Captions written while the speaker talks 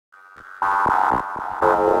Hello,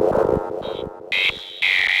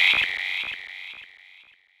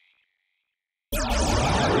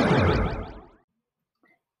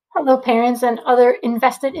 parents and other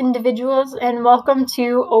invested individuals, and welcome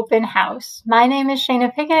to Open House. My name is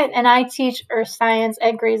Shayna Piggott, and I teach Earth Science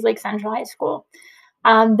at Grayslake Central High School.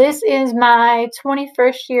 This is my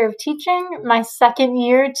 21st year of teaching, my second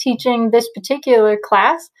year teaching this particular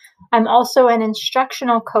class. I'm also an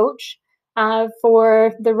instructional coach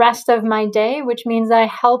for the rest of my day, which means I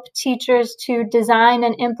help teachers to design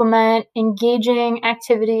and implement engaging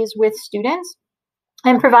activities with students.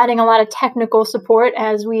 I'm providing a lot of technical support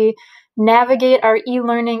as we navigate our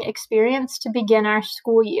e-learning experience to begin our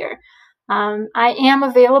school year. I am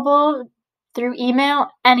available through email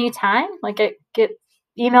anytime. I get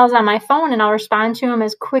emails on my phone and I'll respond to them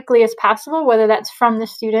as quickly as possible, whether that's from the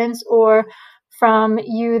students or from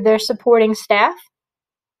you, their supporting staff.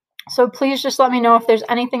 So please just let me know if there's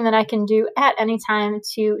anything that I can do at any time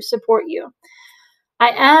to support you. I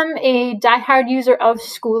am a diehard user of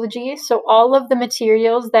Schoology, so all of the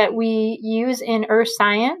materials that we use in Earth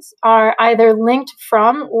Science are either linked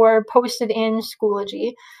from or posted in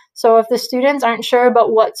Schoology. So if the students aren't sure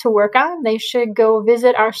about what to work on, they should go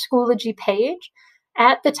visit our Schoology page.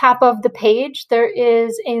 At the top of the page, there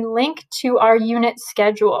is a link to our unit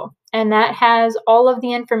schedule, and that has all of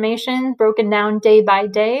the information broken down day by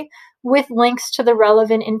day with links to the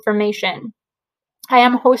relevant information. I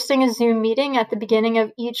am hosting a Zoom meeting at the beginning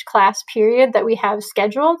of each class period that we have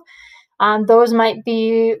scheduled. Those might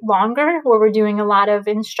be longer, where we're doing a lot of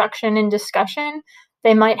instruction and discussion.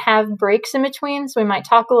 They might have breaks in between, so we might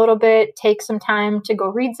talk a little bit, take some time to go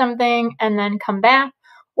read something, and then come back.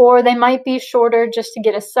 Or they might be shorter just to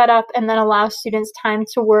get us set up and then allow students time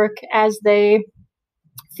to work as they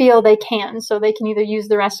feel they can. So they can either use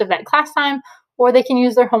the rest of that class time or they can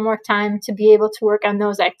use their homework time to be able to work on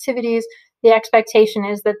those activities. The expectation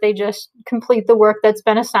is that they just complete the work that's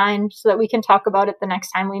been assigned so that we can talk about it the next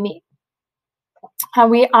time we meet.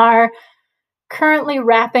 We are currently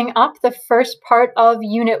wrapping up the first part of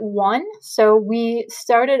Unit 1. So we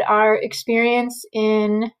started our experience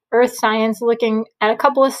in Earth Science looking at a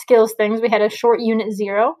couple of skills things. We had a short Unit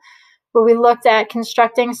 0 where we looked at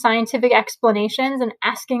constructing scientific explanations and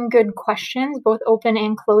asking good questions, both open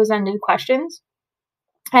and close-ended questions.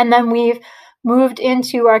 And then we've moved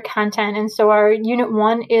into our content. And so our Unit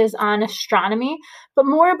 1 is on astronomy, but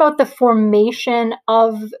more about the formation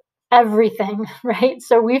of everything, right?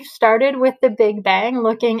 So we've started with the Big Bang,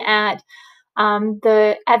 looking at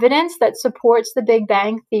the evidence that supports the Big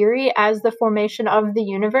Bang theory as the formation of the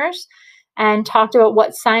universe, and talked about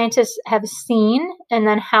what scientists have seen and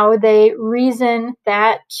then how they reason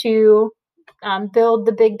that to build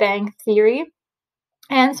the Big Bang theory,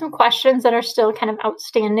 and some questions that are still kind of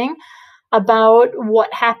outstanding about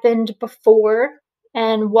what happened before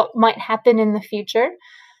and what might happen in the future.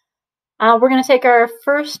 We're going to take our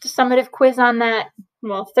first summative quiz on that,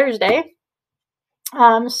 Thursday.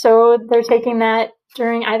 So they're taking that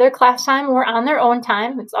during either class time or on their own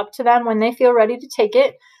time. It's up to them when they feel ready to take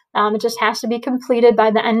it. It just has to be completed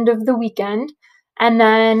by the end of the weekend. And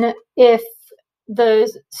then if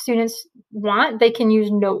the students want, they can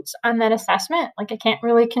use notes on that assessment. I can't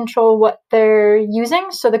really control what they're using,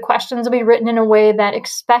 so the questions will be written in a way that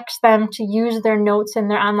expects them to use their notes in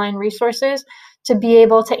their online resources to be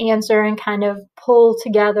able to answer and kind of pull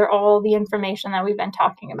together all the information that we've been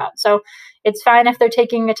talking about. So it's fine if they're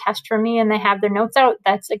taking a test from me and they have their notes out.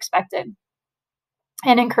 That's expected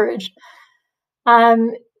and encouraged.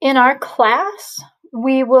 In our class,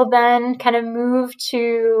 we will then kind of move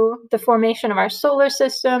to the formation of our solar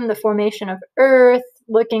system, the formation of Earth,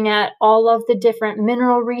 looking at all of the different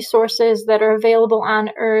mineral resources that are available on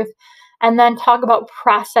Earth, and then talk about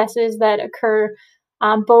processes that occur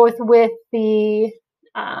both with the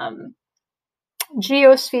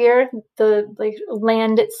geosphere, the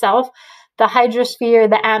land itself, the hydrosphere,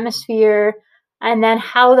 the atmosphere, and then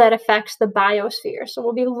how that affects the biosphere. So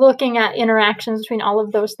we'll be looking at interactions between all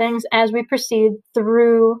of those things as we proceed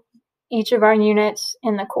through each of our units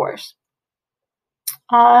in the course.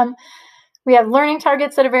 We have learning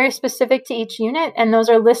targets that are very specific to each unit, and those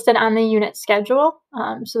are listed on the unit schedule.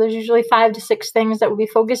 So there's usually 5 to 6 things that we'll be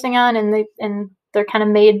focusing on, and they're kind of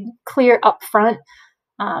made clear up front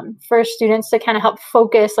for students to kind of help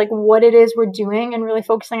focus what it is we're doing and really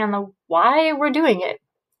focusing on the why we're doing it.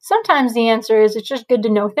 Sometimes the answer is it's just good to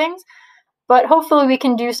know things, but hopefully we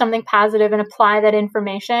can do something positive and apply that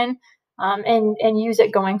information and use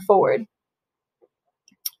it going forward.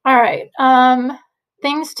 All right,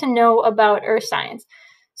 things to know about Earth Science.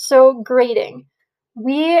 So grading.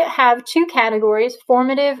 We have two categories,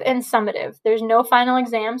 formative and summative. There's no final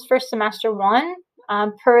exams for semester one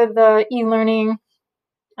per the e-learning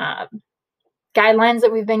guidelines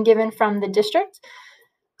that we've been given from the district.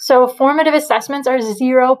 So formative assessments are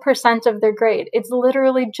 0% of their grade. It's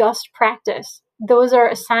literally just practice. Those are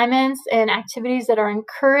assignments and activities that are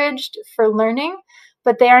encouraged for learning,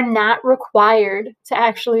 but they are not required to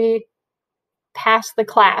actually pass the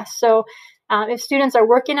class. So if students are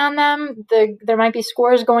working on them, there might be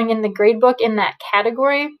scores going in the gradebook in that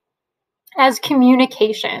category as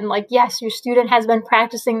communication. Like, yes, your student has been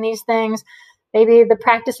practicing these things. Maybe the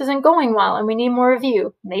practice isn't going well and we need more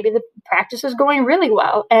review. Maybe the practice is going really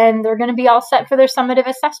well and they're going to be all set for their summative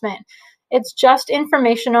assessment. It's just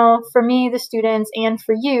informational for me, the students, and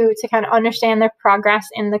for you to kind of understand their progress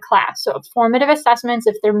in the class. So formative assessments,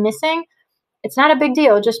 if they're missing, it's not a big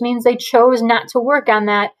deal. It just means they chose not to work on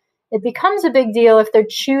that. It becomes a big deal if they're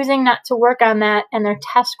choosing not to work on that and their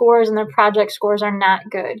test scores and their project scores are not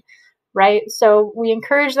good, right? So we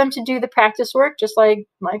encourage them to do the practice work, just like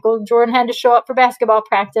Michael Jordan had to show up for basketball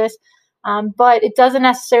practice. But it doesn't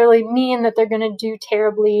necessarily mean that they're going to do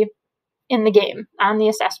terribly in the game on the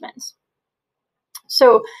assessments.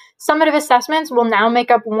 So summative assessments will now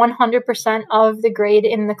make up 100% of the grade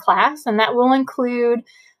in the class, and that will include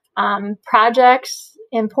projects,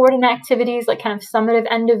 important activities like kind of summative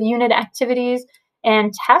end of unit activities,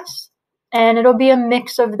 and tests. And it'll be a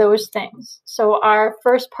mix of those things. So our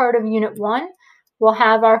first part of unit 1 will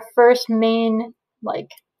have our first main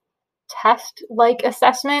test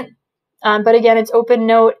assessment, but again, it's open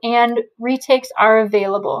note and retakes are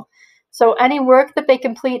available. So any work that they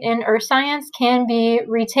complete in Earth Science can be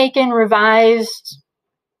retaken, revised,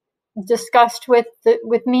 discussed with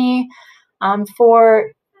me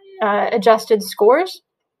for adjusted scores.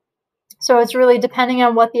 So it's really depending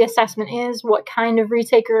on what the assessment is, what kind of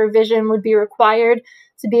retake or revision would be required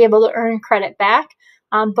to be able to earn credit back.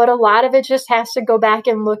 But a lot of it just has to go back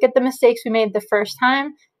and look at the mistakes we made the first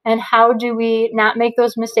time and how do we not make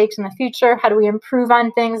those mistakes in the future? How do we improve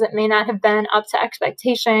on things that may not have been up to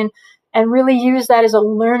expectation and really use that as a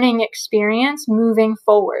learning experience moving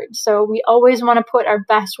forward? So we always want to put our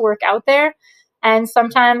best work out there. And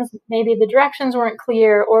sometimes maybe the directions weren't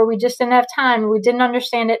clear or we just didn't have time. We didn't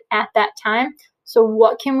understand it at that time. So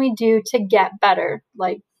what can we do to get better?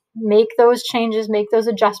 Like make those changes, make those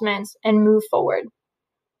adjustments, and move forward.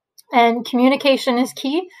 And communication is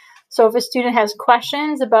key. So if a student has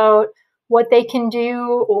questions about what they can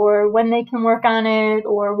do or when they can work on it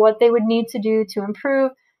or what they would need to do to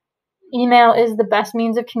improve, email is the best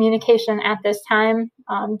means of communication at this time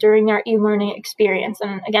during our e-learning experience.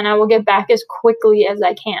 And again, I will get back as quickly as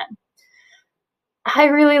I can. I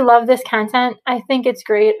really love this content. I think it's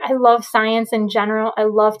great. I love science in general. I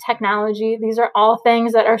love technology. These are all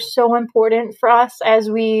things that are so important for us as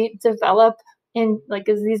we develop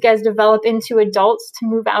as these guys develop into adults to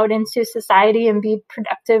move out into society and be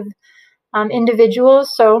productive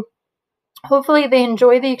individuals. So hopefully they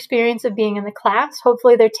enjoy the experience of being in the class.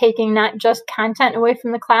 Hopefully they're taking not just content away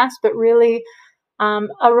from the class, but really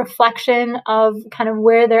a reflection of kind of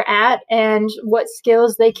where they're at and what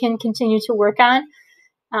skills they can continue to work on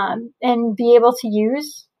and be able to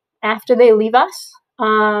use after they leave us.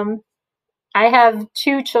 I have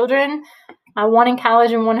two children, one in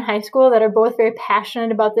college and one in high school, that are both very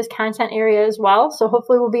passionate about this content area as well. So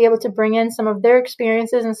hopefully we'll be able to bring in some of their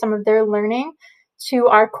experiences and some of their learning to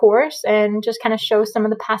our course and just kind of show some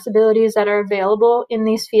of the possibilities that are available in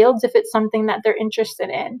these fields if it's something that they're interested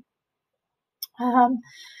in.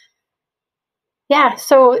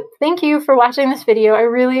 So thank you for watching this video. I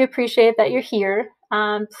really appreciate that you're here.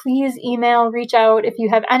 Please reach out if you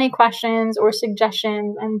have any questions or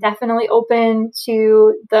suggestions. I'm definitely open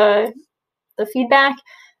to the feedback.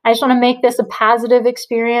 I just want to make this a positive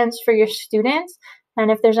experience for your students.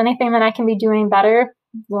 And if there's anything that I can be doing better,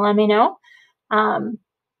 let me know.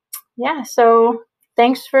 So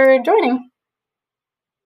thanks for joining.